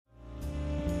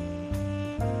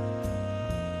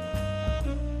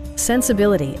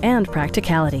Sensibility and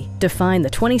practicality define the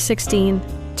 2016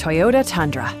 Toyota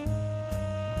Tundra.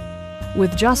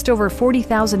 With just over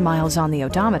 40,000 miles on the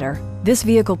odometer, this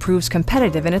vehicle proves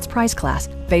competitive in its price class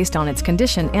based on its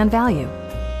condition and value.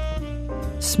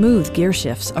 Smooth gear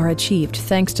shifts are achieved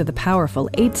thanks to the powerful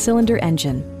 8-cylinder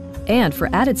engine. And for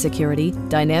added security,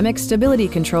 dynamic stability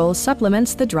control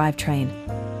supplements the drivetrain.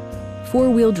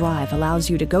 4-wheel drive allows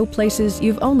you to go places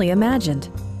you've only imagined.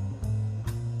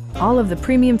 All of the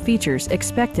premium features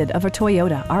expected of a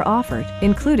Toyota are offered,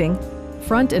 including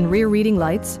front and rear reading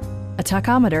lights, a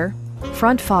tachometer,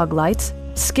 front fog lights,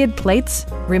 skid plates,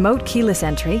 remote keyless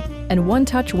entry, and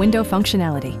one-touch window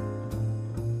functionality.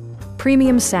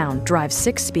 Premium sound drives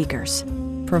 6 speakers,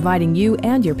 providing you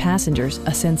and your passengers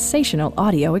a sensational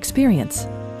audio experience.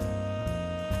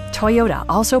 Toyota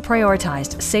also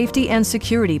prioritized safety and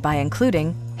security by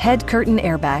including head curtain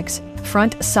airbags,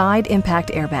 front side impact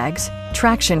airbags,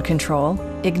 traction control,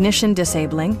 ignition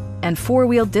disabling, and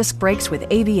 4-wheel disc brakes with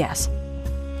ABS.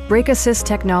 Brake assist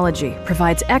technology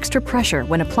provides extra pressure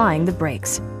when applying the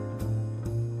brakes.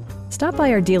 Stop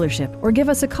by our dealership or give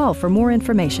us a call for more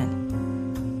information.